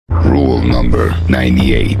Rule number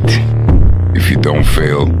 98. If you don't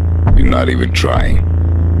fail, you're not even trying.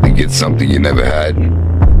 To get something you never had,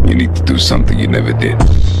 you need to do something you never did.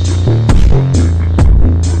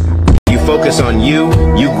 You focus on you,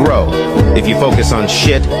 you grow. If you focus on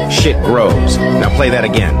shit, shit grows. Now play that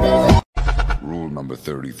again. Rule number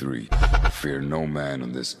 33. Fear no man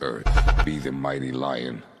on this earth. Be the mighty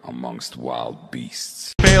lion amongst wild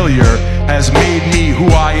beasts. Failure has made me who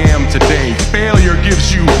I am today. Failure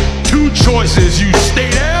gives you two choices. You stay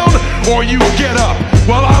down or you get up.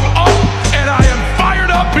 Well, I'm up and I am fired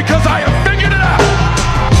up because I have figured it out.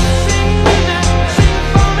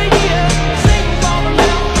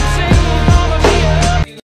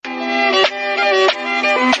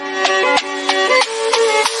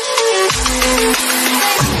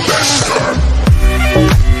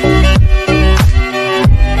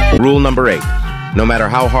 Rule number 8. No matter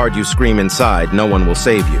how hard you scream inside, no one will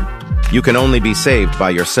save you. You can only be saved by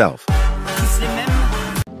yourself.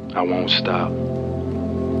 I won't stop.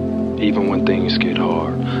 Even when things get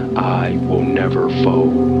hard, I will never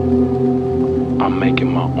fold. I'm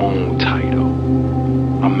making my own title.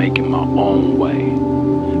 I'm making my own way.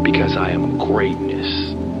 Because I am greatness.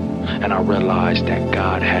 And I realize that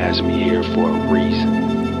God has me here for a reason.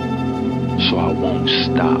 So I won't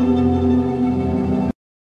stop.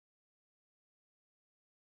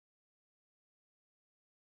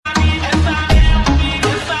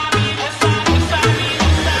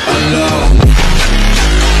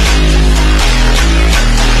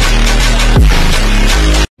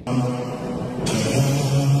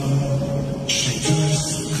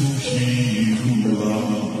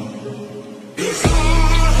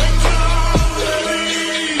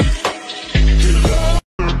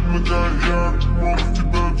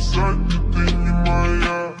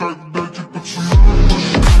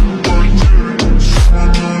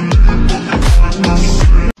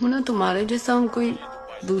 तुम्हारे जैसा हम कोई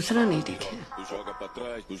दूसरा नहीं दिखे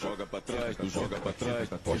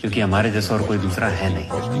क्योंकि हमारे जैसा और कोई दूसरा है नहीं।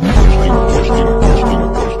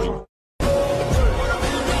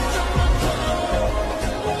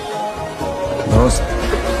 दोस्त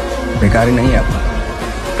बेकारी नहीं है आपका,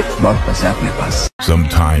 बहुत पैसे अपने पास।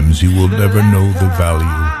 Sometimes you will never know the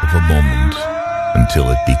value of a moment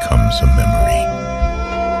until it becomes a memory.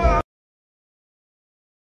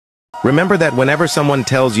 Remember that whenever someone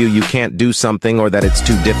tells you you can't do something or that it's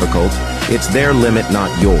too difficult, it's their limit, not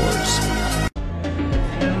yours.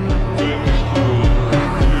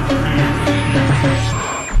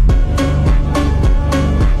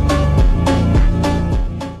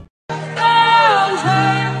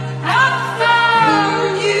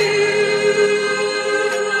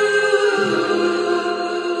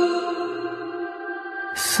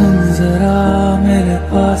 सुन जरा मेरे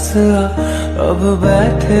पास आ, अब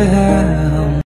बैठे हैं